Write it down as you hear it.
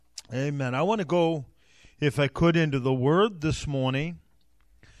Amen. I want to go, if I could, into the Word this morning,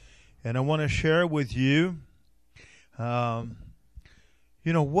 and I want to share with you, what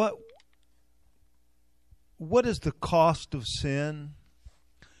is the cost of sin,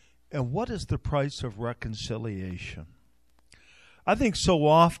 and what is the price of reconciliation? I think so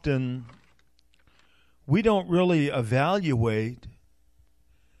often we don't really evaluate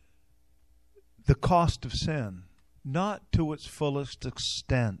the cost of sin, not to its fullest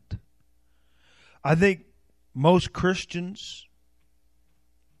extent. I think most Christians,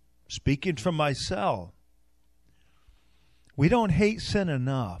 speaking for myself, we don't hate sin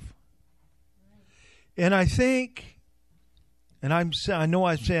enough. And I think, I know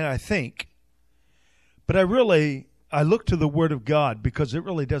I'm saying I think, but I look to the Word of God, because it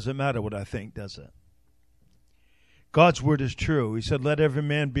really doesn't matter what I think, does it? God's Word is true. He said, let every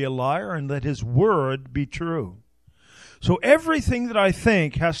man be a liar and let his word be true. So everything that I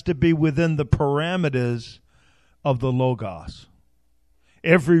think has to be within the parameters of the Logos.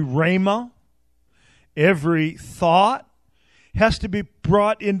 Every rhema, every thought has to be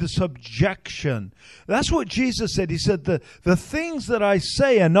brought into subjection. That's what Jesus said. He said, the things that I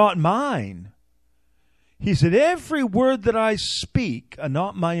say are not mine. He said, every word that I speak are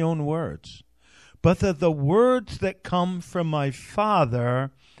not my own words, but they're the words that come from my Father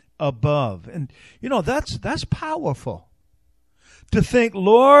above. And, that's powerful. To think,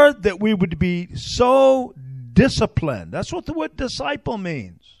 Lord, that we would be so disciplined. That's what the word disciple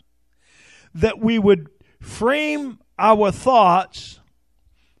means. That we would frame our thoughts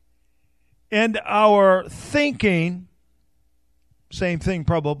and our thinking, same thing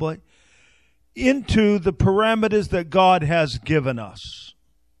probably, into the parameters that God has given us.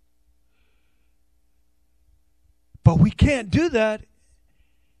 But we can't do that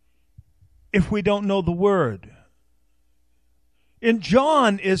if we don't know the Word. In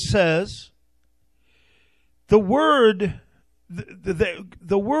John, it says, the Word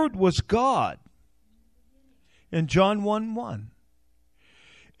was God. In John 1:1.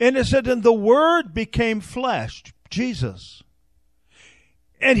 And it said, and the Word became flesh, Jesus.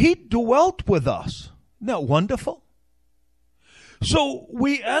 And He dwelt with us. Isn't that wonderful? So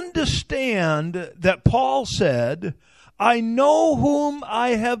we understand that Paul said, I know whom I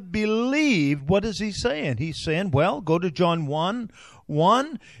have believed. What is he saying? He's saying, well, go to John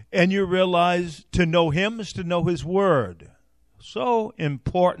 1:1, and you realize to know Him is to know His Word. So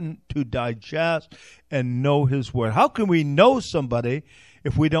important to digest and know His Word. How can we know somebody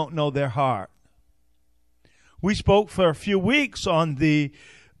if we don't know their heart? We spoke for a few weeks on the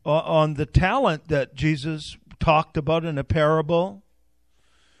talent that Jesus talked about in a parable.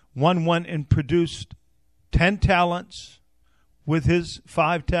 One went and produced 10 talents with his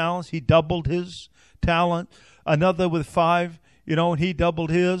 5 talents. He doubled his talent. Another with 5, and he doubled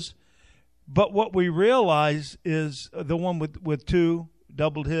his. But what we realize is the one with 2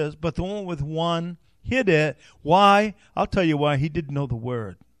 doubled his, but the one with 1 hid it. Why? I'll tell you why. He didn't know the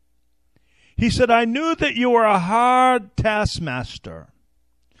Word. He said, I knew that you were a hard taskmaster.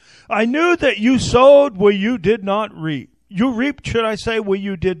 I knew that you sowed where you did not reap. You reaped, should I say, where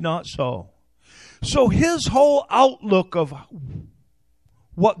you did not sow. So his whole outlook of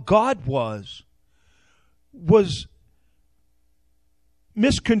what God was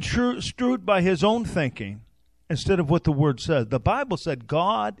misconstrued by his own thinking instead of what the Word said. The Bible said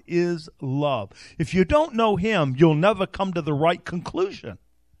God is love. If you don't know Him, you'll never come to the right conclusion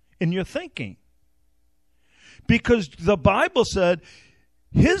in your thinking. Because the Bible said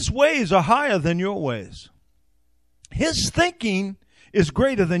His ways are higher than your ways. His thinking is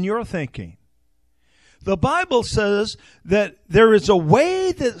greater than your thinking. The Bible says that there is a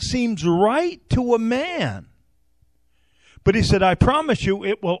way that seems right to a man. But He said, I promise you,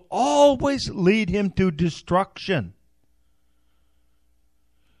 it will always lead him to destruction.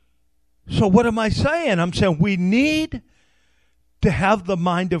 So what am I saying? I'm saying we need to have the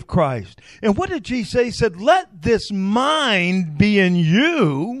mind of Christ. And what did Jesus say? He said, let this mind be in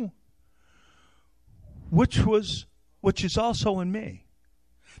you, which is also in me,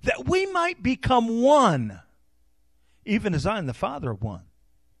 that we might become one, even as I and the Father are one.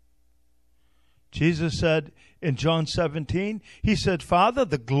 Jesus said in John 17, He said, Father,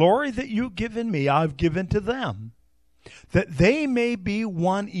 the glory that you've given me, I've given to them, that they may be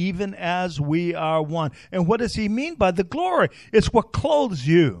one even as we are one. And what does He mean by the glory? It's what clothes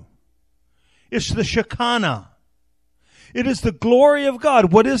you. It's the Shekinah. It is the glory of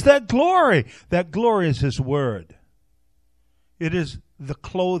God. What is that glory? That glory is His Word. It is the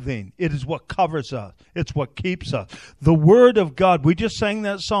clothing. It is what covers us. It's what keeps us. The Word of God. We just sang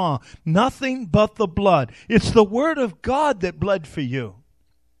that song. Nothing but the blood. It's the Word of God that bled for you.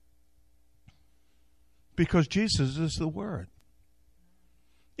 Because Jesus is the Word.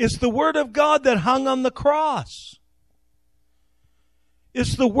 It's the Word of God that hung on the cross.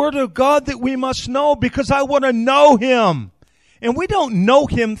 It's the Word of God that we must know, because I want to know Him. And we don't know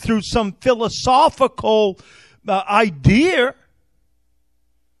Him through some philosophical idea.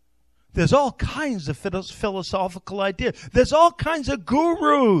 There's all kinds of philosophical ideas. There's all kinds of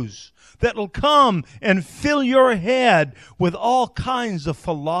gurus that will come and fill your head with all kinds of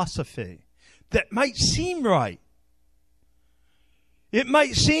philosophy that might seem right. It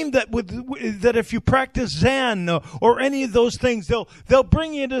might seem that that if you practice Zen or any of those things, they'll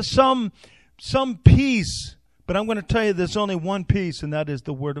bring you to some peace. But I'm going to tell you, there's only one peace, and that is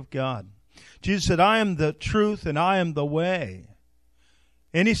the Word of God. Jesus said, I am the truth and I am the way.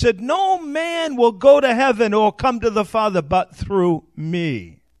 And He said, no man will go to heaven or come to the Father but through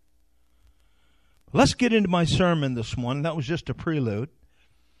me. Let's get into my sermon this morning. That was just a prelude.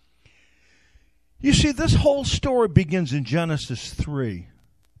 You see, this whole story begins in Genesis 3.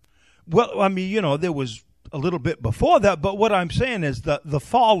 Well, I mean, there was a little bit before that, but what I'm saying is that the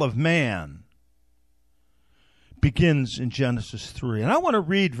fall of man begins in Genesis 3. And I want to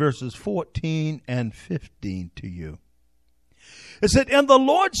read verses 14 and 15 to you. It said, and the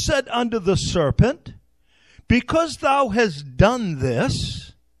Lord said unto the serpent, because thou hast done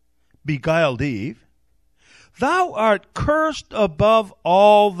this, beguiled Eve, thou art cursed above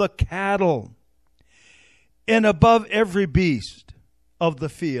all the cattle, and above every beast of the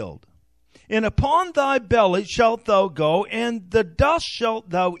field. And upon thy belly shalt thou go, and the dust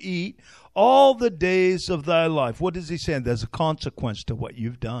shalt thou eat all the days of thy life. What is He saying? There's a consequence to what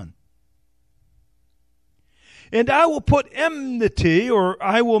you've done. And I will put enmity, or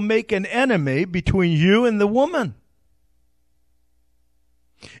I will make an enemy between you and the woman,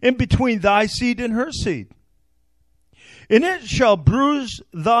 and between thy seed and her seed. And it shall bruise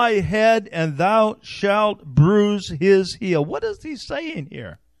thy head, and thou shalt bruise his heel. What is He saying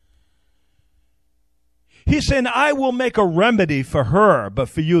here? He's saying, I will make a remedy for her, but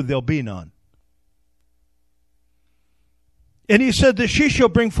for you there'll be none. And He said that she shall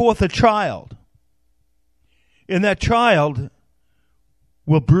bring forth a child, and that child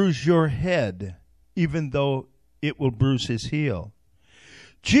will bruise your head, even though it will bruise his heel.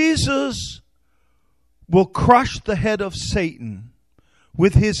 Jesus will crush the head of Satan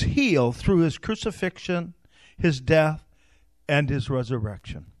with His heel through His crucifixion, His death, and His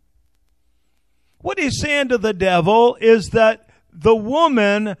resurrection. What He's saying to the devil is that the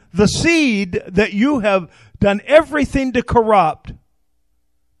woman, the seed that you have done everything to corrupt,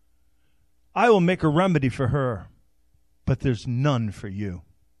 I will make a remedy for her, but there's none for you.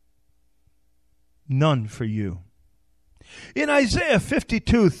 None for you. In Isaiah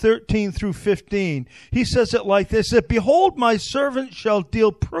 52, 13 through 15, He says it like this, that behold, my servant shall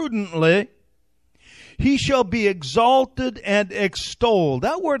deal prudently. He shall be exalted and extolled.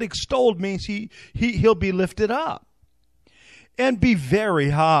 That word extolled means he'll be lifted up and be very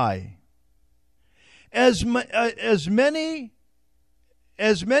high. As many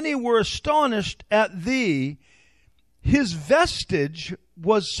were astonished at thee, his vestige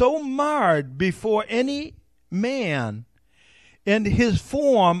was so marred before any man, and his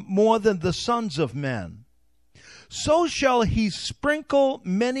form more than the sons of men. So shall he sprinkle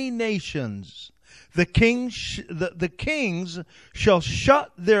many nations. The kings shall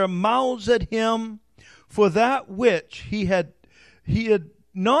shut their mouths at him, for that which he had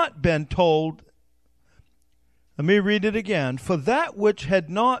not been told. Let me read it again. For that which had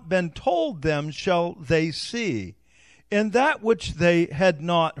not been told them shall they see, and that which they had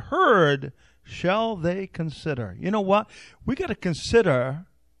not heard shall they consider. You know what? We got to consider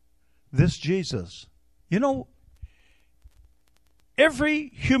this Jesus.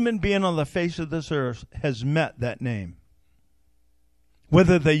 Every human being on the face of this earth has met that name.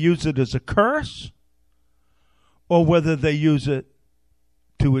 Whether they use it as a curse or whether they use it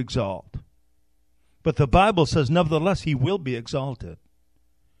to exalt. But the Bible says, nevertheless, He will be exalted.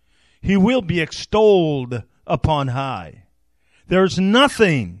 He will be extolled upon high. There's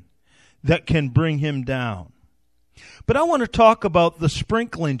nothing that can bring Him down. But I want to talk about the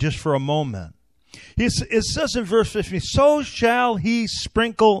sprinkling just for a moment. It says in verse 15, so shall He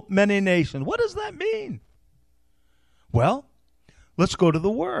sprinkle many nations. What does that mean? Well, let's go to the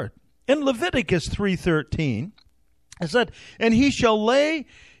Word. In Leviticus 3:13, it said, and he shall lay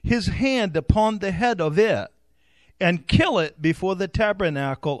his hand upon the head of it, and kill it before the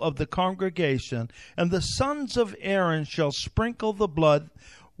tabernacle of the congregation, and the sons of Aaron shall sprinkle the blood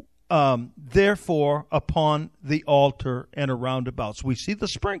therefore upon the altar and around about. So we see the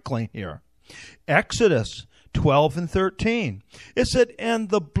sprinkling here. Exodus 12 and 13. It said, and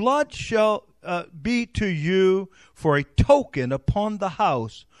the blood shall be to you for a token upon the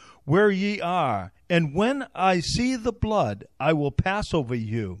house where ye are. And when I see the blood, I will pass over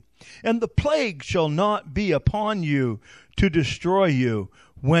you. And the plague shall not be upon you to destroy you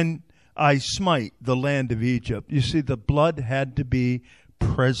when I smite the land of Egypt. You see, the blood had to be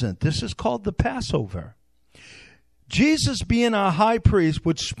present. This is called the Passover. Jesus, being our high priest,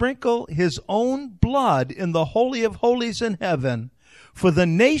 would sprinkle his own blood in the Holy of Holies in heaven for the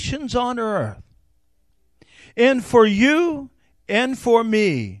nations on earth, and for you and for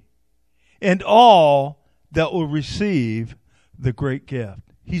me, and all that will receive the great gift.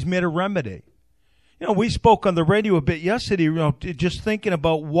 He's made a remedy. You know, we spoke on the radio a bit yesterday, just thinking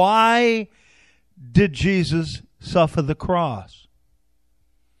about why did Jesus suffer the cross?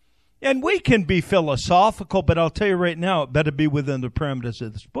 And we can be philosophical, but I'll tell you right now, it better be within the parameters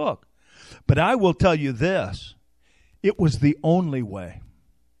of this book. But I will tell you this, it was the only way.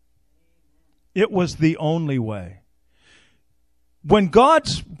 It was the only way. When God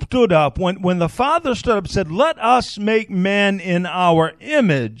stood up, when the Father stood up and said, let us make man in our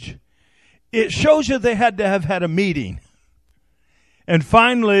image, it shows you they had to have had a meeting. And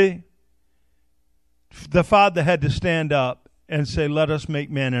finally, the Father had to stand up and say, let us make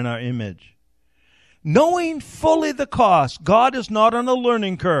man in our image. Knowing fully the cost, God is not on a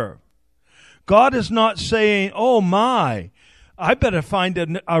learning curve. God is not saying, oh my, I better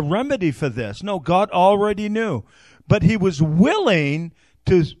find a remedy for this. No, God already knew. But he was willing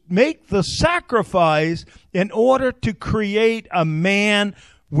to make the sacrifice in order to create a man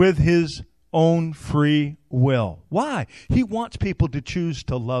with his own free will. Why? He wants people to choose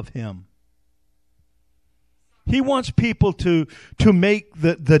to love him. He wants people to make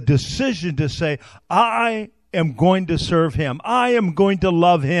the decision to say, I am going to serve him. I am going to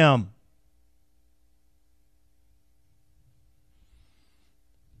love him.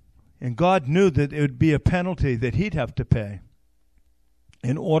 And God knew that it would be a penalty that he'd have to pay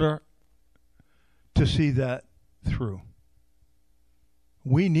in order to see that through.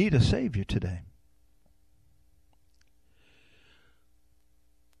 We need a Savior today.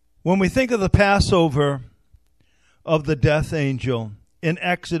 When we think of the Passover of the death angel, in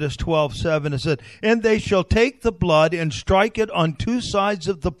Exodus 12:7, it said, and they shall take the blood and strike it on two sides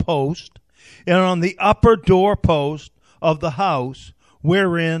of the post and on the upper doorpost of the house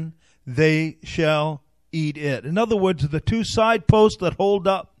wherein they shall eat it. In other words, the two side posts that hold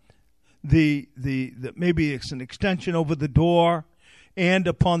up the maybe it's an extension over the door and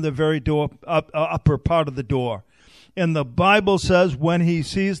upon the very door, upper part of the door. And the Bible says when he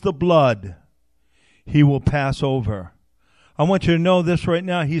sees the blood, he will pass over. I want you to know this right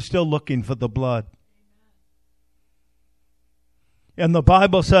now. He's still looking for the blood. And the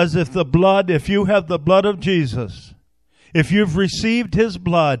Bible says if you have the blood of Jesus, if you've received his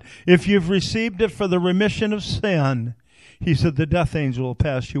blood, if you've received it for the remission of sin, he said the death angel will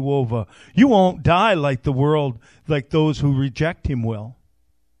pass you over. You won't die like the world, like those who reject him will.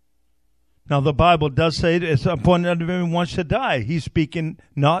 Now the Bible does say it's appointed everyone wants to die. He's speaking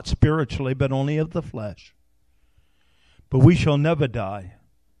not spiritually, but only of the flesh. But we shall never die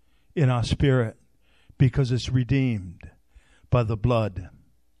in our spirit because it's redeemed by the blood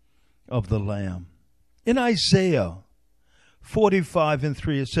of the Lamb. In Isaiah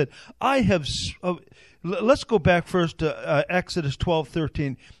 45:3, it said, let's go back first to Exodus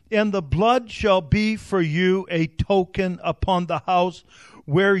 12:13. And the blood shall be for you a token upon the house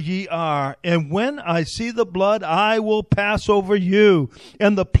where ye are. And when I see the blood, I will pass over you.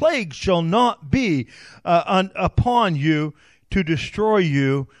 And the plague shall not be upon you to destroy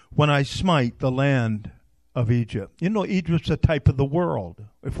you when I smite the land of Egypt. You know, Egypt's a type of the world,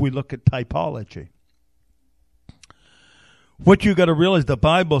 if we look at typology. What you got to realize, the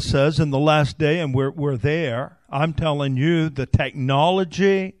Bible says in the last day, and we're there, I'm telling you, the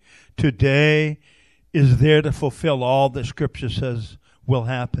technology today is there to fulfill all that Scripture says will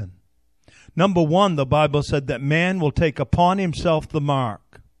happen. Number one, the Bible said that man will take upon himself the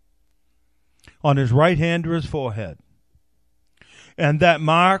mark on his right hand or his forehead. And that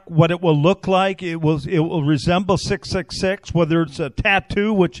mark, what it will look like, it will resemble 666, whether it's a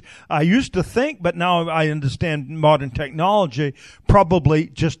tattoo, which I used to think, but now I understand modern technology, probably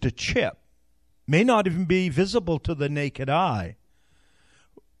just a chip. May not even be visible to the naked eye.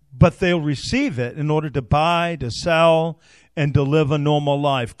 But they'll receive it in order to buy, to sell, and to live a normal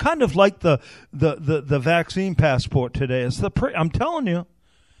life. Kind of like the vaccine passport today. I'm telling you,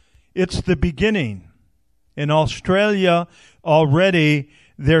 it's the beginning. In Australia, already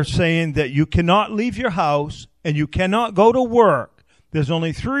they're saying that you cannot leave your house and you cannot go to work. There's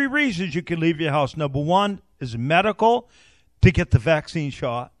only 3 reasons you can leave your house. Number 1 is medical, to get the vaccine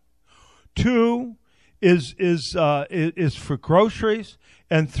shot. 2 is for groceries.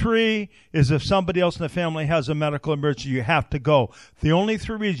 And 3 is if somebody else in the family has a medical emergency, you have to go. The only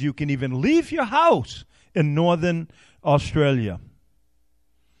 3 reasons you can even leave your house in northern Australia.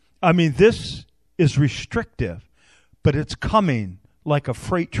 I mean, this is restrictive, but it's coming like a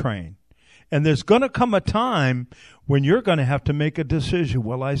freight train. And there's going to come a time when you're going to have to make a decision.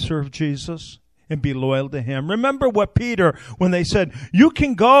 Will I serve Jesus and be loyal to him? Remember what Peter, when they said, you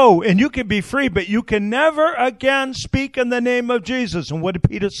can go and you can be free, but you can never again speak in the name of Jesus. And what did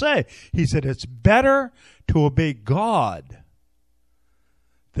Peter say? He said, it's better to obey God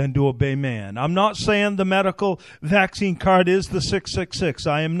than to obey man. I'm not saying the medical vaccine card is the 666.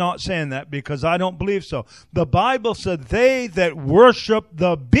 I am not saying that because I don't believe so. The Bible said they that worship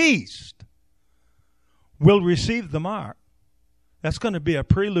the beast will receive the mark. That's going to be a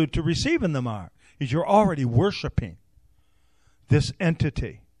prelude to receiving the mark, is you're already worshiping this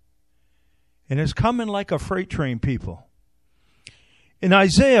entity. And it's coming like a freight train, people. In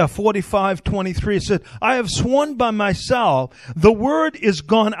Isaiah 45:23, it said, I have sworn by myself, the word is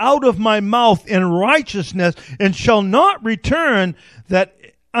gone out of my mouth in righteousness, and shall not return, that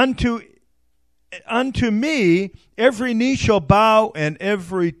unto me every knee shall bow and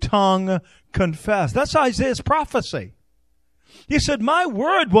every tongue confess. That's Isaiah's prophecy. He said, my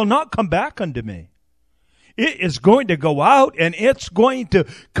word will not come back unto me. It is going to go out and it's going to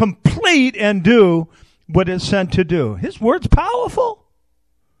complete and do what it's sent to do. His word's powerful.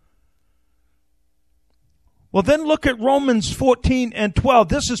 Well, then look at Romans 14:12.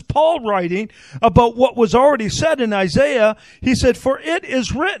 This is Paul writing about what was already said in Isaiah. He said, for it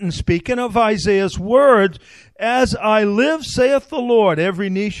is written, speaking of Isaiah's words, as I live, saith the Lord, every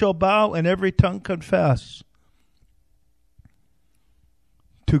knee shall bow and every tongue confess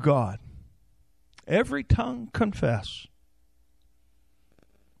to God. Every tongue confess.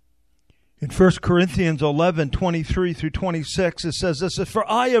 In 1 Corinthians 11:23-26, it says this, for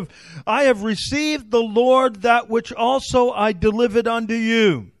I have received the Lord that which also I delivered unto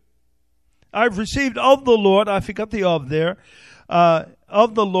you. I've received of the Lord, I forgot the of there,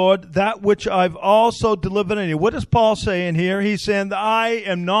 of the Lord that which I've also delivered unto you. What is Paul saying here? He's saying that I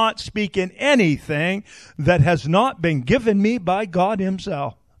am not speaking anything that has not been given me by God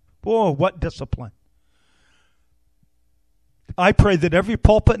himself. Boy, what discipline. I pray that every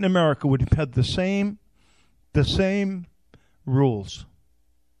pulpit in America would have had the same rules.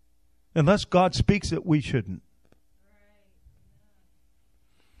 Unless God speaks it, we shouldn't.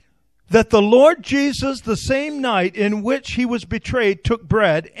 That the Lord Jesus, the same night in which he was betrayed, took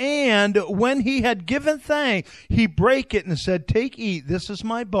bread, and when he had given thanks, he brake it and said, take, eat, this is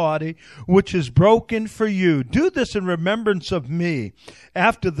my body, which is broken for you. Do this in remembrance of me.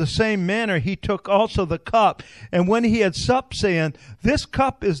 After the same manner, he took also the cup, and when he had supped, saying, this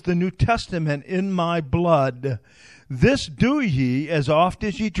cup is the New Testament in my blood. This do ye as oft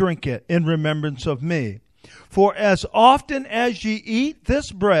as ye drink it in remembrance of me. For as often as ye eat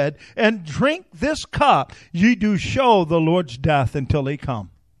this bread and drink this cup, ye do show the Lord's death until he come.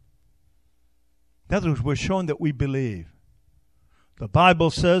 In other words, we're showing that we believe. The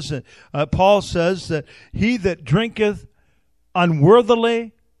Bible says, that Paul says that he that drinketh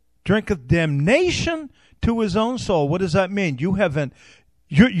unworthily drinketh damnation to his own soul. What does that mean?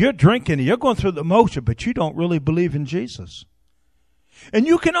 You're drinking, you're going through the motion, but you don't really believe in Jesus. And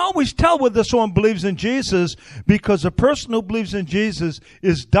you can always tell whether someone believes in Jesus because a person who believes in Jesus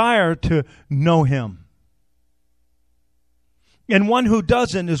is dire to know him. And one who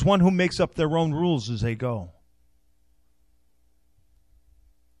doesn't is one who makes up their own rules as they go.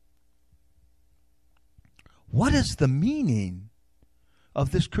 What is the meaning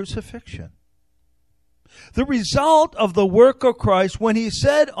of this crucifixion? The result of the work of Christ when he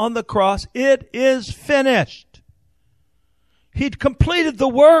said on the cross, it is finished. He'd completed the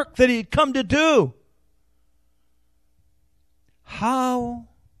work that he'd come to do. How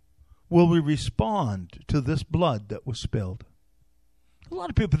will we respond to this blood that was spilled? A lot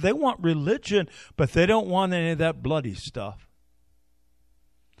of people, they want religion, but they don't want any of that bloody stuff.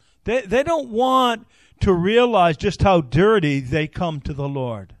 They don't want to realize just how dirty they come to the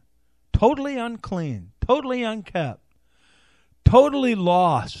Lord. Totally unclean, totally unkept, totally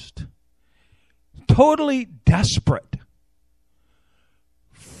lost, totally desperate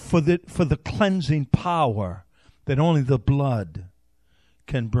for the cleansing power that only the blood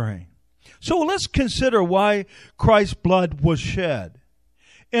can bring. So let's consider why Christ's blood was shed.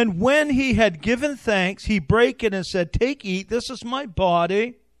 And when he had given thanks, he brake it and said, take, eat, this is my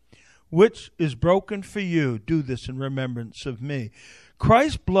body, which is broken for you. Do this in remembrance of me.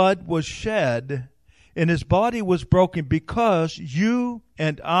 Christ's blood was shed and his body was broken because you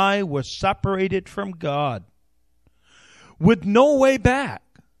and I were separated from God with no way back,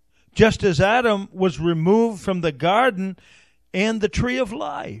 just as Adam was removed from the garden and the tree of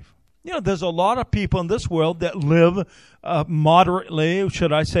life. You know, there's a lot of people in this world that live moderately,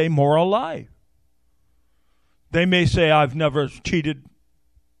 should I say, moral life. They may say, I've never cheated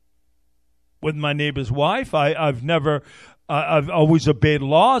with my neighbor's wife. I've always obeyed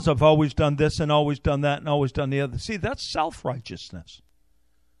laws. I've always done this and always done that and always done the other. See, that's self-righteousness.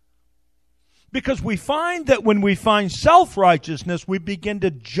 Because we find that when we find self-righteousness, we begin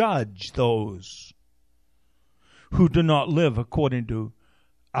to judge those who do not live according to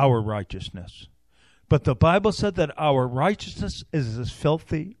our righteousness. But the Bible said that our righteousness is as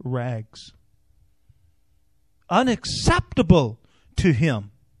filthy rags, unacceptable to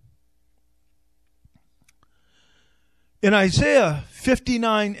him. In Isaiah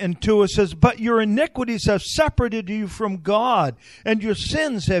 59:2, it says, but your iniquities have separated you from God, and your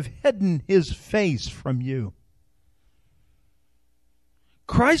sins have hidden his face from you.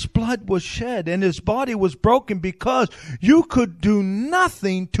 Christ's blood was shed and his body was broken because you could do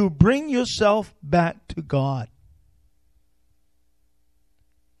nothing to bring yourself back to God.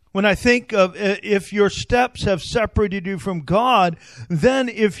 When I think of if your steps have separated you from God, then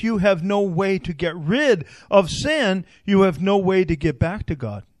if you have no way to get rid of sin, you have no way to get back to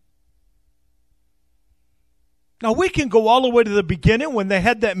God. Now we can go all the way to the beginning when they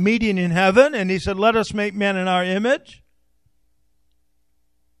had that meeting in heaven and he said, let us make man in our image.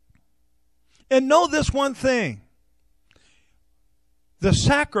 And know this one thing. The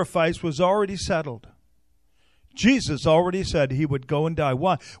sacrifice was already settled. Jesus already said he would go and die.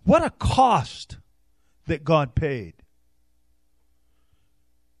 Why? What a cost that God paid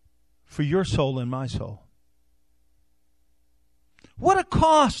for your soul and my soul. What a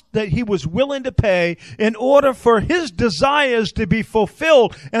cost that he was willing to pay in order for his desires to be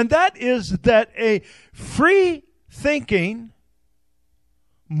fulfilled. And that is that a free-thinking,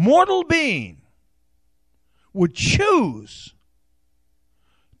 mortal being would choose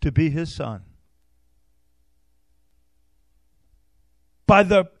to be his son. By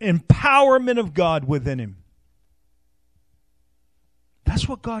the empowerment of God within him. That's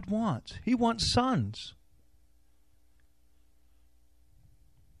what God wants. He wants sons.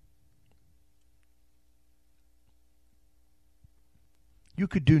 You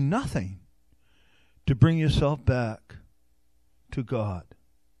could do nothing to bring yourself back to God.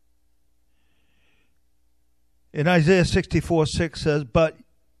 In Isaiah 64:6 says, but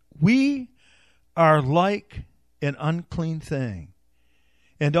we are like an unclean thing,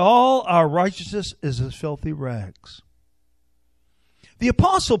 and all our righteousness is as filthy rags. The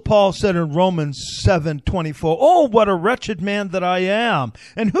Apostle Paul said in Romans 7:24, oh, what a wretched man that I am,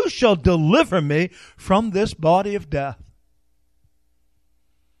 and who shall deliver me from this body of death?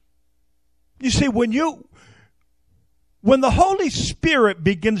 You see, when the Holy Spirit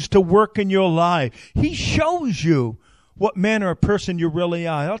begins to work in your life, he shows you what manner of person you really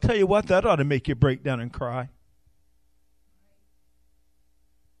are. I'll tell you what, that ought to make you break down and cry.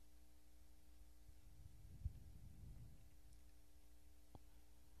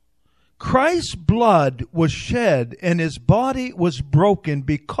 Christ's blood was shed and his body was broken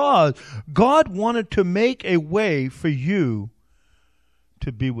because God wanted to make a way for you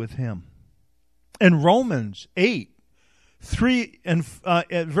to be with him. In Romans 8:3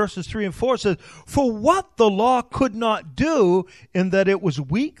 verses 3 and 4 says, for what the law could not do in that it was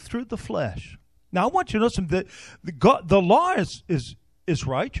weak through the flesh. Now I want you to know something, that the law is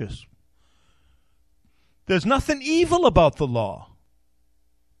righteous. There's nothing evil about the law.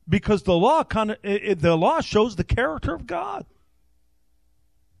 Because the law shows the character of God.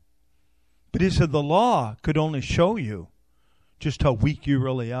 But he said the law could only show you just how weak you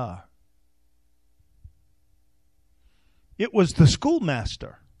really are. It was the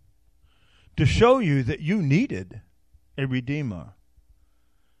schoolmaster to show you that you needed a redeemer.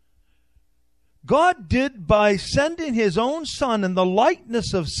 God did by sending his own son in the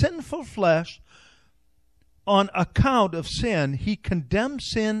likeness of sinful flesh. On account of sin, he condemned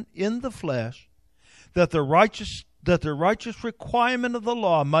sin in the flesh, that the righteous requirement of the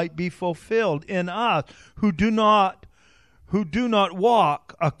law might be fulfilled in us who do not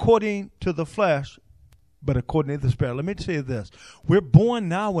walk according to the flesh, but according to the Spirit. Let me say this. We're born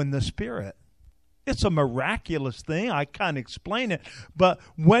now in the Spirit. It's a miraculous thing. I can't explain it. But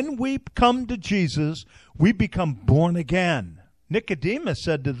when we come to Jesus, we become born again. Nicodemus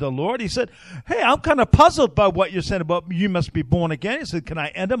said to the Lord, he said, hey, I'm kind of puzzled by what you're saying about you must be born again. He said, can I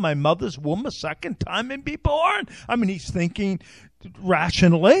enter my mother's womb a second time and be born? I mean, he's thinking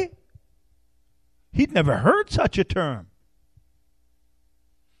rationally. He'd never heard such a term.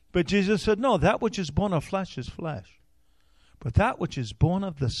 But Jesus said, no, that which is born of flesh is flesh. But that which is born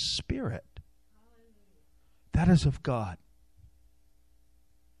of the Spirit, that is of God.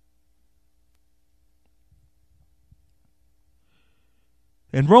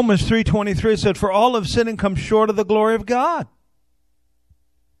 In Romans 3:23 it said, for all have sinned and come short of the glory of God.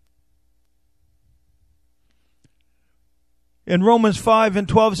 In Romans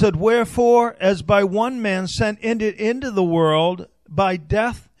 5:12 it said, wherefore, as by one man sin entered into the world by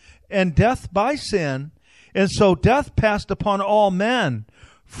death, and death by sin, and so death passed upon all men,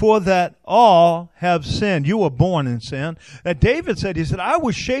 for that all have sinned. You were born in sin. And David said, he said, I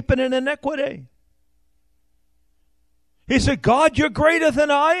was shapen in iniquity. He said, God, you're greater than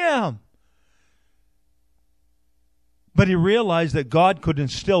I am. But he realized that God could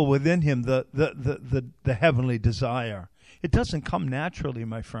instill within him the heavenly desire. It doesn't come naturally,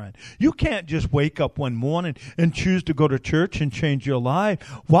 my friend. You can't just wake up one morning and choose to go to church and change your life.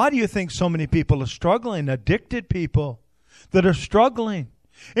 Why do you think so many people are struggling? Addicted people that are struggling.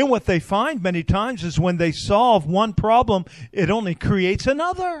 And what they find many times is when they solve one problem, it only creates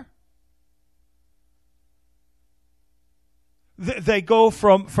another. They go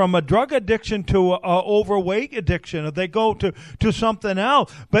from a drug addiction to an overweight addiction, or they go to something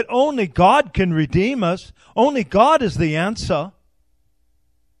else. But only God can redeem us. Only God is the answer.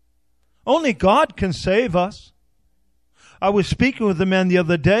 Only God can save us. I was speaking with a man the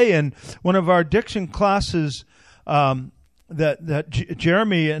other day in one of our addiction classes that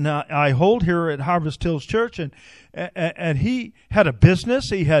Jeremy and I hold here at Harvest Hills Church, and he had a business.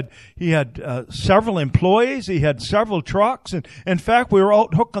 He had several employees. He had several trucks, and in fact, we were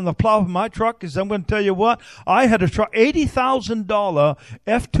out hooking the plow of my truck. Because I'm going to tell you what, I had a truck, $80,000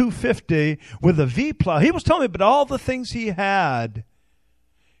 F-250 with a V plow. He was telling me about all the things he had.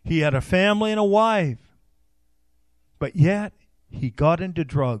 He had a family and a wife, but yet he got into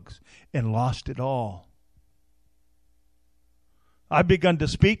drugs and lost it all. I begun to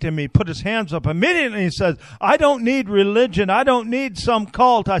speak to him. He put his hands up immediately. And he says, I don't need religion. I don't need some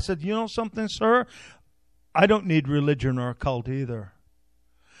cult. I said, you know something, sir? I don't need religion or a cult either.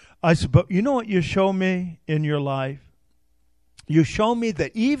 I said, but you know what you show me in your life? You show me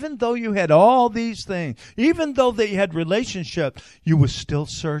that even though you had all these things, even though that you had relationships, you were still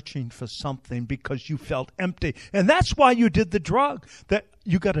searching for something because you felt empty. And that's why you did the drug that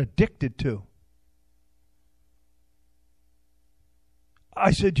you got addicted to.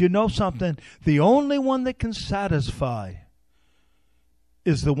 I said, you know something? The only one that can satisfy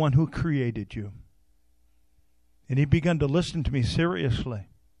is the one who created you. And he began to listen to me seriously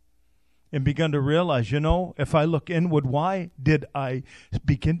and began to realize, you know, if I look inward, why did I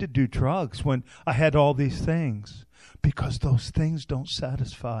begin to do drugs when I had all these things? Because those things don't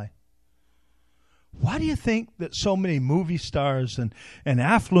satisfy. Why do you think that so many movie stars and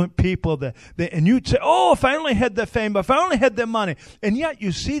affluent people and you'd say, oh, if I only had that fame, if I only had that money, and yet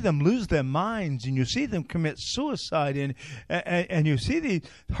you see them lose their minds and you see them commit suicide and you see these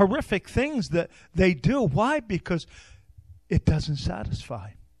horrific things that they do. Why? Because it doesn't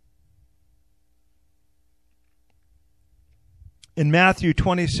satisfy. In Matthew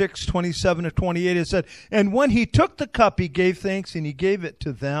 26, 27 to 28, it said, and when he took the cup, he gave thanks, and he gave it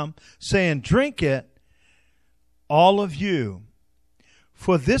to them, saying, drink it, all of you,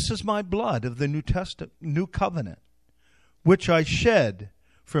 for this is my blood of the new covenant, which I shed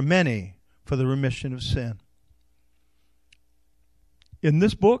for many for the remission of sin. In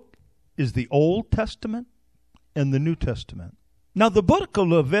this book is the Old Testament and the New Testament. Now, the book of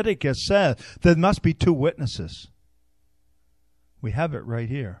Leviticus says there must be two witnesses. We have it right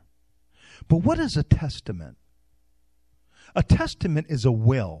here. But what is a testament? A testament is a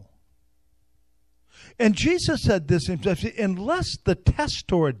will. And Jesus said this, unless the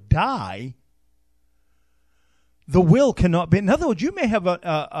testator die, the will cannot be. In other words, you may have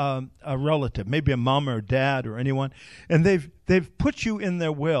a relative, maybe a mom or dad or anyone, and they've put you in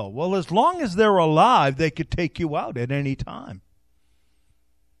their will. Well, as long as they're alive, they could take you out at any time.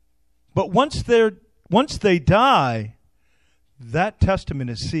 But once they die, that testament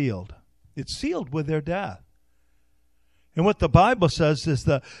is sealed. It's sealed with their death. And what the Bible says is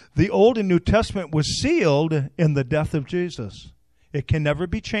that the Old and New Testament was sealed in the death of Jesus. It can never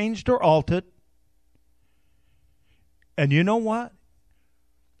be changed or altered. And you know what?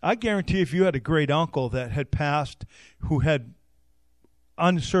 I guarantee if you had a great uncle that had passed who had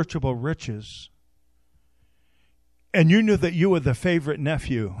unsearchable riches, and you knew that you were the favorite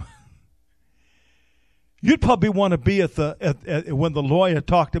nephew, you'd probably want to be at when the lawyer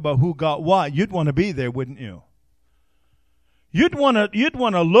talked about who got what. You'd want to be there, wouldn't you? You'd want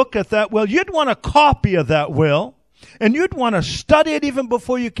to look at that will. You'd want a copy of that will, and you'd want to study it even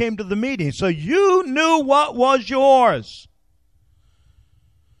before you came to the meeting, so you knew what was yours.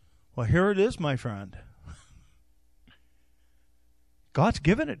 Well, here it is, my friend. God's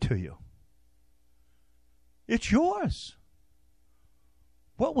given it to you. It's yours.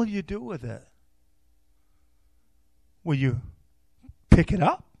 What will you do with it? Will you pick it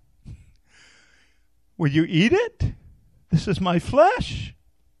up? Will you eat it? This is my flesh.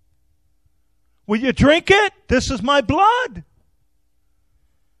 Will you drink it? This is my blood.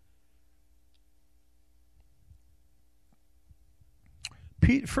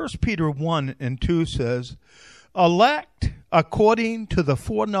 First Peter 1 and 2 says, elect according to the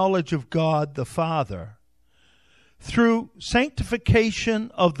foreknowledge of God the Father, through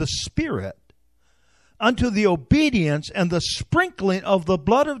sanctification of the Spirit, unto the obedience and the sprinkling of the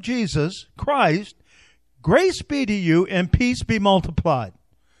blood of Jesus Christ, grace be to you and peace be multiplied.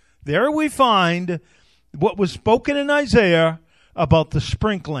 There we find what was spoken in Isaiah about the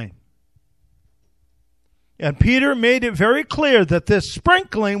sprinkling. And Peter made it very clear that this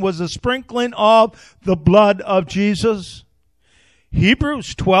sprinkling was a sprinkling of the blood of Jesus.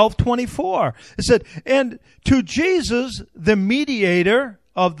 Hebrews 12:24. It said, and to Jesus, the mediator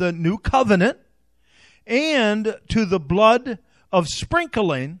of the new covenant, and to the blood of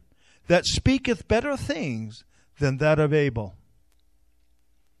sprinkling that speaketh better things than that of Abel.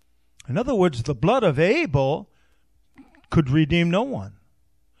 In other words, the blood of Abel could redeem no one.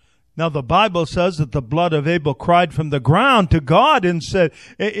 Now the Bible says that the blood of Abel cried from the ground to God and said,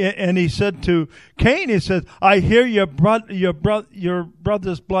 and he said to Cain, he said, I hear your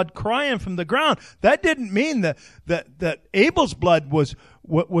brother's blood crying from the ground. That didn't mean that Abel's blood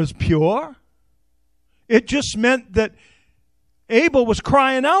was pure. It just meant that Abel was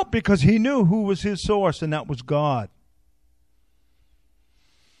crying out because he knew who was his source, and that was God.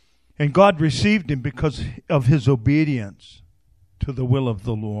 And God received him because of his obedience to the will of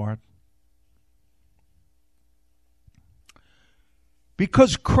the Lord.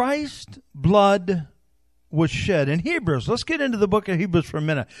 Because Christ's blood was shed. In Hebrews, let's get into the book of Hebrews for a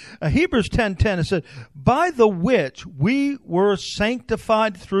minute. Hebrews 10:10, it said, by the which we were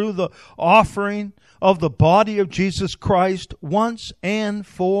sanctified through the offering of the body of Jesus Christ once and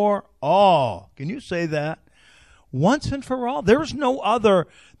for all. Can you say that? Once and for all. There's no other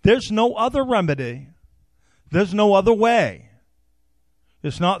remedy. There's no other way.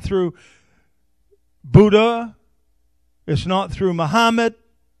 It's not through Buddha. It's not through Muhammad.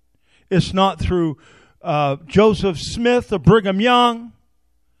 It's not through Joseph Smith or Brigham Young.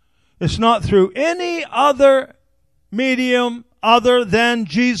 It's not through any other medium other than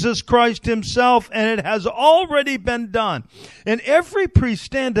Jesus Christ himself, and it has already been done. And every priest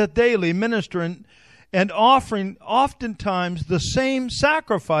standeth daily ministering and offering oftentimes the same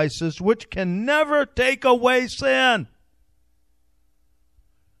sacrifices which can never take away sin.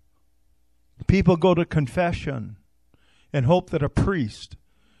 People go to confession and hope that a priest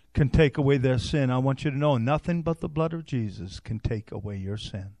can take away their sin. I want you to know nothing but the blood of Jesus can take away your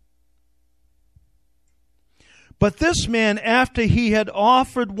sin. But this man, after he had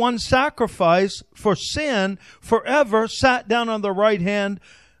offered one sacrifice for sin forever, sat down on the right hand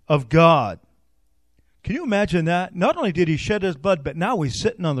of God. Can you imagine that? Not only did he shed his blood, but now he's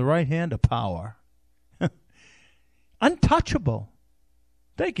sitting on the right hand of power. Untouchable.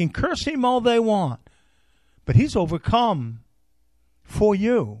 They can curse him all they want. But he's overcome for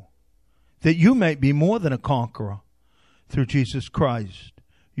you, that you might be more than a conqueror through Jesus Christ,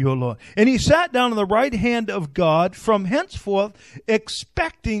 your Lord. And he sat down on the right hand of God from henceforth,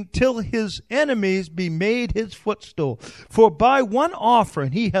 expecting till his enemies be made his footstool. For by one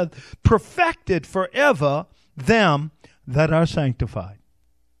offering he hath perfected forever them that are sanctified.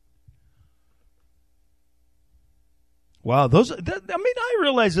 Wow, I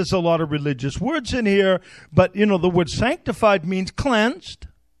realize there's a lot of religious words in here, but the word sanctified means cleansed.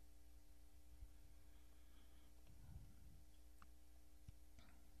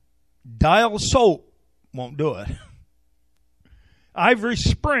 Dial soap won't do it. Ivory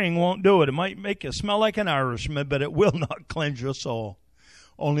Spring won't do it. It might make you smell like an Irishman, but it will not cleanse your soul.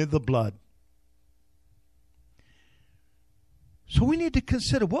 Only the blood. So we need to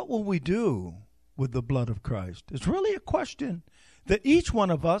consider, what will we do with the blood of Christ? It's really a question that each one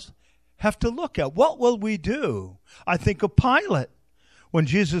of us have to look at. What will we do? I think of Pilate when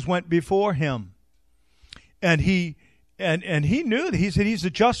Jesus went before him, and he knew that he said he's a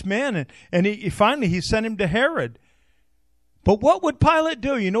just man, and he finally sent him to Herod. But what would Pilate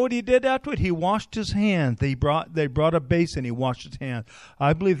do? You know what he did after it? He washed his hands. They brought a basin. He washed his hands.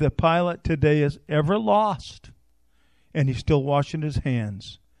 I believe that Pilate today is ever lost And he's still washing his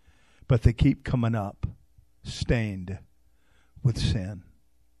hands. But they keep coming up, stained with sin.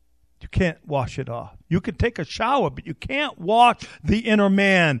 You can't wash it off. You can take a shower, but you can't wash the inner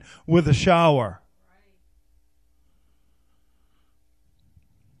man with a shower.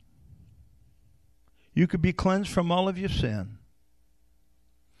 You could be cleansed from all of your sin.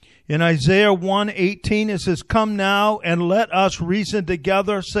 In Isaiah 1:18, it says, "Come now and let us reason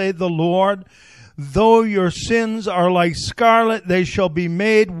together, say the Lord. Though your sins are like scarlet, they shall be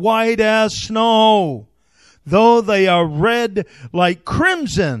made white as snow. Though they are red like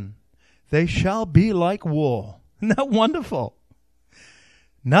crimson, they shall be like wool." Isn't that wonderful?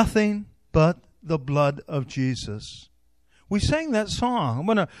 Nothing but the blood of Jesus. We sang that song. I'm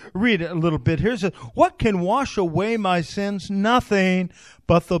going to read it a little bit here. It says, "What can wash away my sins? Nothing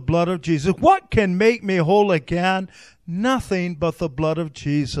but the blood of Jesus. What can make me whole again? Nothing but the blood of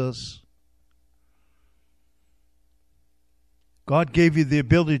Jesus." God gave you the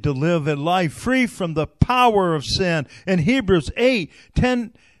ability to live a life free from the power of sin. In Hebrews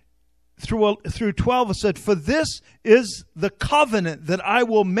 8:10 through 12, it said, "For this is the covenant that I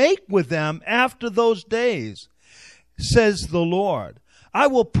will make with them after those days, says the Lord. I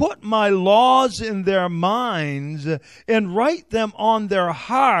will put my laws in their minds and write them on their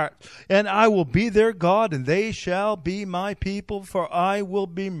heart, and I will be their God, and they shall be my people, for I will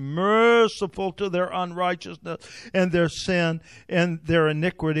be merciful to their unrighteousness and their sin and their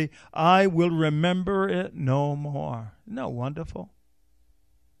iniquity. I will remember it no more." Isn't that wonderful?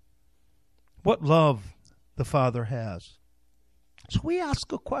 What love the Father has. So we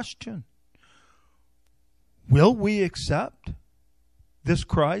ask a question. Will we accept this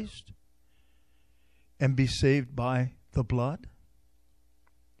Christ and be saved by the blood?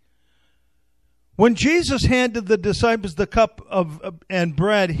 When Jesus handed the disciples the cup and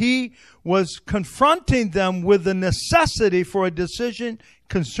bread, he was confronting them with the necessity for a decision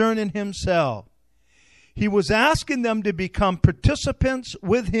concerning himself. He was asking them to become participants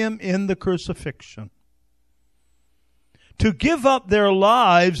with him in the crucifixion, to give up their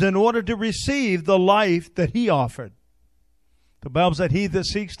lives in order to receive the life that he offered. The Bible said, "He that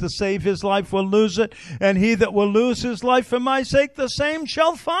seeks to save his life will lose it, and he that will lose his life for my sake, the same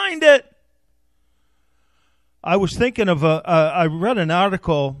shall find it." I was thinking of I read an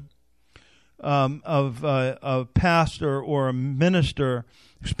article of a pastor or a minister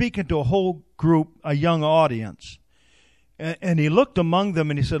speaking to a whole group, a young audience. And he looked among them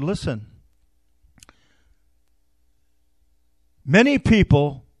and he said, "Listen, many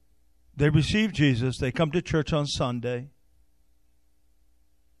people, they receive Jesus, they come to church on Sunday,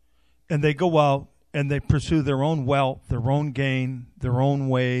 and they go out and they pursue their own wealth, their own gain, their own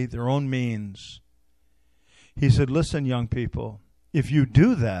way, their own means." He said, "Listen, young people, if you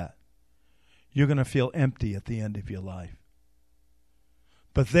do that, you're going to feel empty at the end of your life.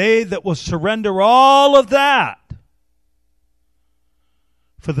 But they that will surrender all of that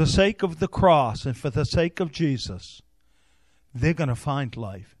for the sake of the cross and for the sake of Jesus, they're going to find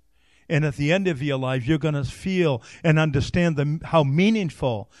life. And at the end of your life, you're going to feel and understand how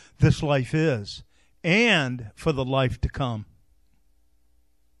meaningful this life is and for the life to come."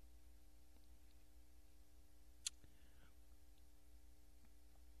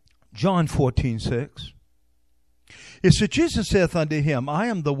 John 14:6. It said, "Jesus saith unto him, I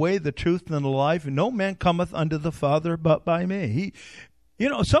am the way, the truth, and the life, and no man cometh unto the Father but by me."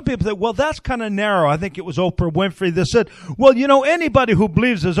 Some people say, well, that's kind of narrow. I think it was Oprah Winfrey that said, well, anybody who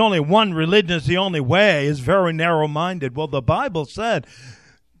believes there's only one religion is the only way is very narrow-minded. Well, the Bible said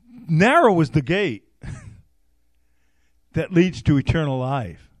narrow is the gate that leads to eternal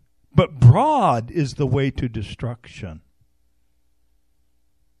life, but broad is the way to destruction.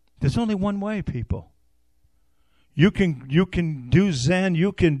 There's only one way, people. You can do Zen,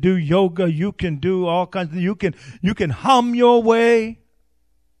 you can do yoga, you can do all kinds of, you can hum your way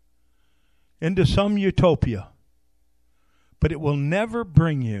into some utopia, but it will never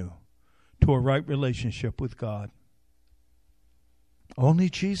bring you to a right relationship with God. Only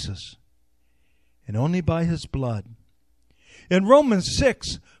Jesus, and only by his blood. In Romans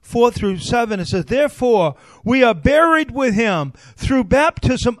 6:4-7, it says, "Therefore we are buried with him through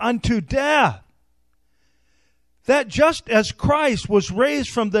baptism unto death, that just as Christ was raised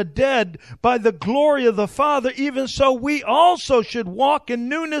from the dead by the glory of the Father, even so we also should walk in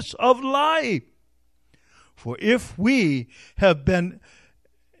newness of life. For if we have been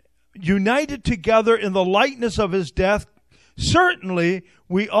united together in the likeness of his death, certainly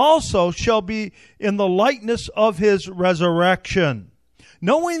we also shall be in the likeness of his resurrection.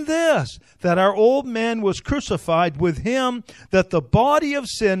 knowing this, that our old man was crucified with him, that the body of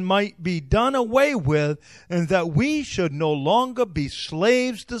sin might be done away with, and that we should no longer be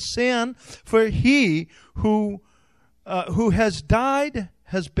slaves to sin. For he who has died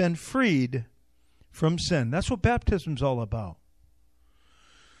has been freed from sin. That's what baptism's all about.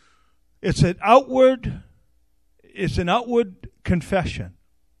 It's an outward confession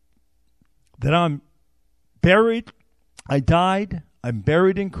that I'm buried, I died, I'm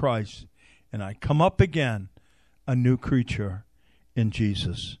buried in Christ, and I come up again, a new creature in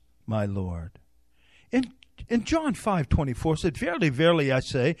Jesus, my Lord. In John 5:24 said, "Verily, verily, I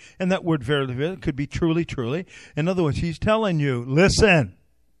say," and that word verily, verily could be truly, truly. In other words, he's telling you, listen,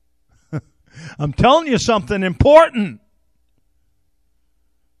 I'm telling you something important.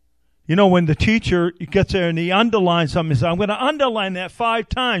 You know, when the teacher gets there and he underlines something, he says, I'm going to underline that 5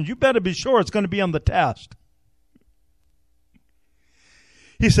 times. You better be sure it's going to be on the test.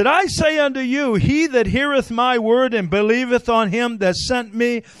 He said, I say unto you, he that heareth my word and believeth on him that sent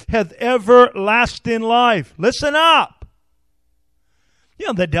me hath everlasting life. Listen up. You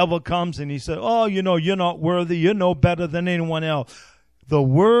know, the devil comes and he said, oh, you know, you're not worthy. You're no better than anyone else. The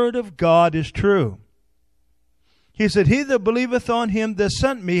word of God is true. He said, he that believeth on him that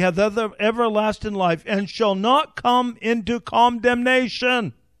sent me hath everlasting life, and shall not come into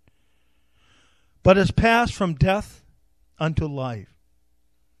condemnation, but is passed from death unto life.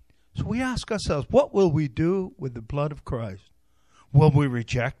 So we ask ourselves, what will we do with the blood of Christ? Will we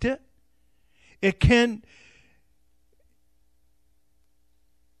reject it? It can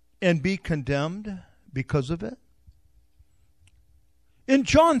and be condemned because of it. In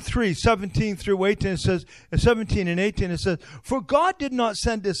John 3:17 through 18, it says, 17 and 18, it says, for God did not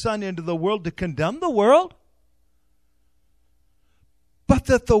send his Son into the world to condemn the world, but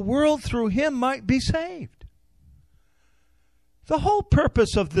that the world through him might be saved. The whole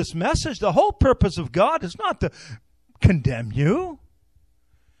purpose of this message, the whole purpose of God is not to condemn you.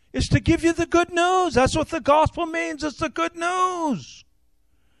 It's to give you the good news. That's what the gospel means. It's the good news.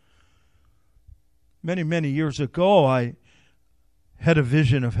 Many, many years ago, I had a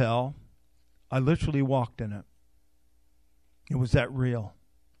vision of hell. I literally walked in it. It was that real.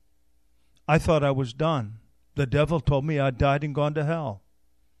 I thought I was done. The devil told me I'd died and gone to hell.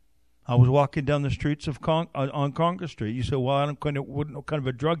 I was walking down the streets of on Congress Street. You say, well, I don't know what kind of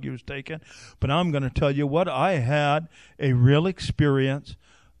a drug you was taking. But I'm going to tell you what, I had a real experience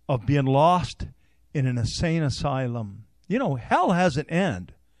of being lost in an insane asylum. You know, hell has an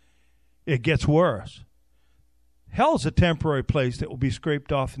end. It gets worse. Hell's a temporary place that will be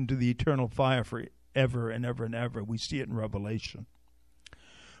scraped off into the eternal fire forever and ever and ever. We see it in Revelation.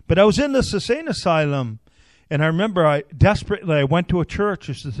 But I was in this insane asylum, and I remember I went to a church.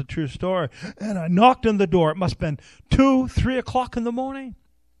 This is a true story. And I knocked on the door. It must have been 2, 3 o'clock in the morning.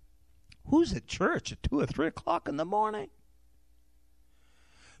 Who's at church at 2 or 3 o'clock in the morning?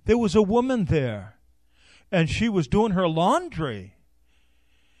 There was a woman there, and she was doing her laundry.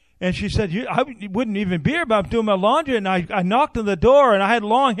 And she said, I wouldn't even be here, but I'm doing my laundry. And I knocked on the door, and I had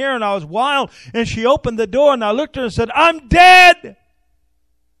long hair, and I was wild. And she opened the door, and I looked at her and said, I'm dead.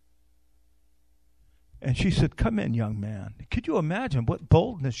 And she said, come in, young man. Could you imagine what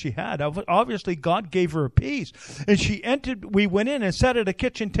boldness she had? Obviously, God gave her a peace. And she entered. We went in and sat at a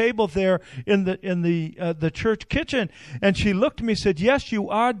kitchen table there in the church kitchen. And she looked at me and said, yes, you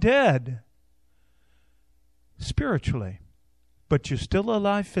are dead spiritually, but you're still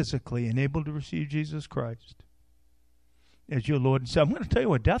alive physically and able to receive Jesus Christ as your Lord and Savior. I'm going to tell you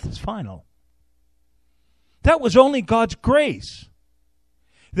what, death is final. That was only God's grace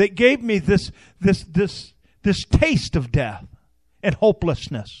that gave me this taste of death and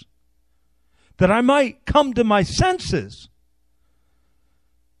hopelessness, that I might come to my senses,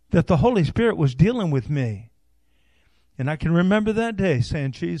 that the Holy Spirit was dealing with me. And I can remember that day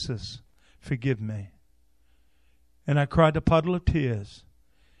saying, Jesus, forgive me. And I cried a puddle of tears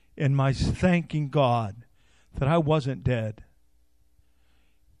in my thanking God that I wasn't dead.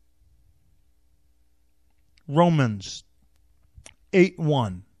 Romans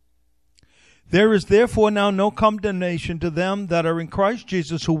 8:1. There is therefore now no condemnation to them that are in Christ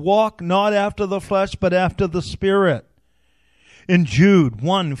Jesus, who walk not after the flesh, but after the Spirit. In Jude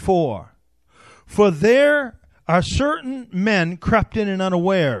 1:4. For there are certain men crept in and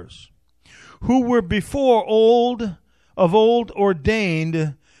unawares, who were before of old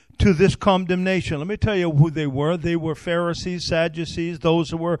ordained to this condemnation. Let me tell you who they were. They were Pharisees, Sadducees, those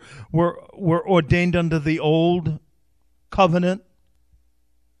who were ordained under the old covenant.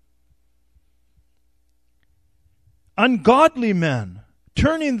 Ungodly men,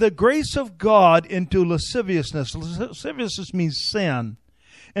 turning the grace of God into lasciviousness. Lasciviousness means sin.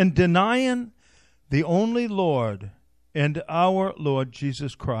 and denying the only Lord and our Lord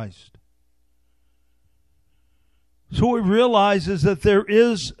Jesus Christ. So what we realize is that there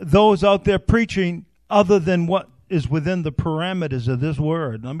is those out there preaching other than what is within the parameters of this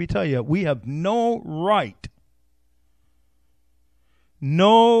word. Let me tell you, we have no right.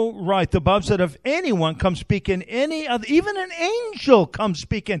 No right. The Bible said if anyone comes speaking any other, even an angel comes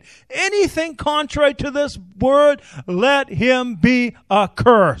speaking anything contrary to this word, let him be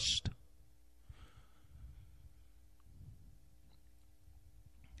accursed.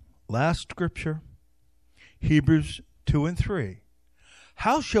 Last scripture, Hebrews 2 and 3.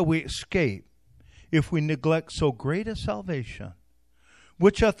 How shall we escape if we neglect so great a salvation,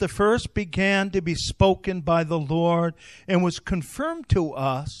 which at the first began to be spoken by the Lord and was confirmed to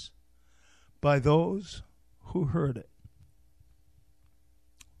us by those who heard it?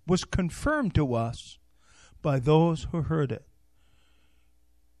 Was confirmed to us by those who heard it.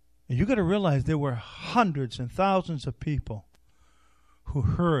 And you got to realize there were hundreds and thousands of people who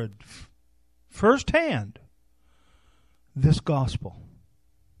heard firsthand this gospel.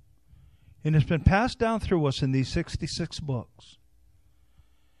 And it's been passed down through us in these 66 books.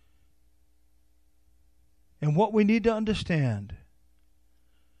 And what we need to understand,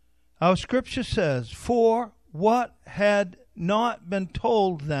 our scripture says, for what had not been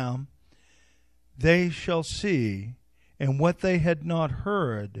told them, they shall see, and what they had not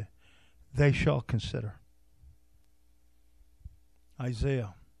heard, they shall consider.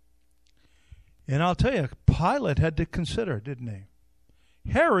 Isaiah. And I'll tell you, Pilate had to consider, didn't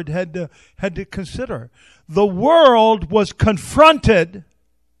he? Herod had to consider. The world was confronted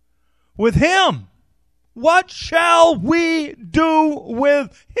with him. What shall we do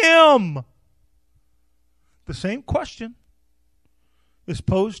with him? The same question is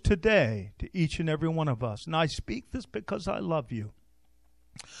posed today to each and every one of us. And I speak this because I love you.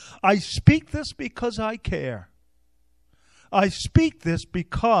 I speak this because I care. I speak this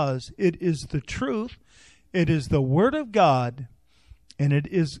because it is the truth, it is the Word of God, and it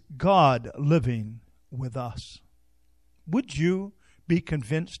is God living with us. Would you be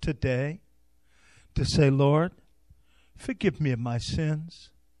convinced today to say, Lord, forgive me of my sins.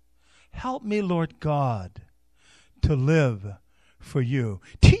 Help me, Lord God, to live for you.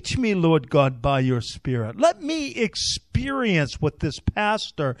 Teach me, Lord God, by your Spirit. Let me experience what this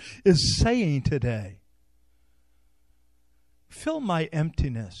pastor is saying today. Fill my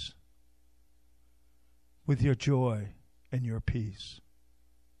emptiness with your joy and your peace.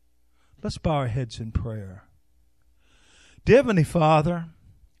 Let's bow our heads in prayer. Dear Heavenly Father,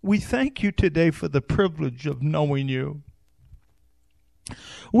 we thank you today for the privilege of knowing you.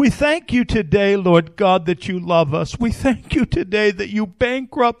 We thank you today, Lord God, that you love us. We thank you today that you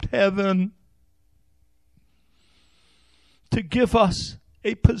bankrupt heaven to give us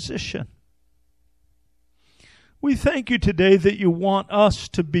a position. We thank you today that you want us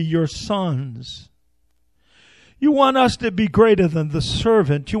to be your sons. You want us to be greater than the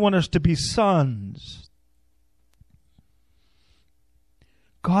servant. You want us to be sons.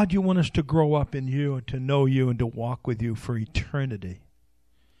 God, you want us to grow up in you and to know you and to walk with you for eternity.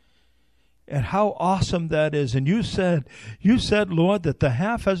 And how awesome that is. And you said, Lord, that the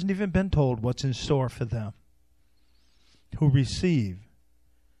half hasn't even been told what's in store for them who receive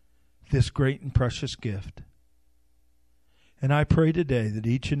this great and precious gift. And I pray today that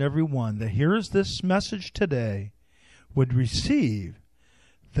each and every one that hears this message today would receive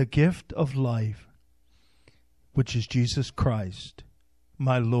the gift of life, which is Jesus Christ,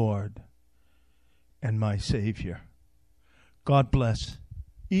 my Lord and my Savior. God bless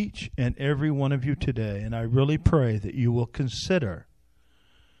each and every one of you today, and I really pray that you will consider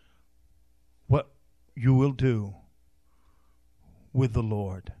what you will do with the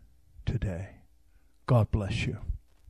Lord today. God bless you.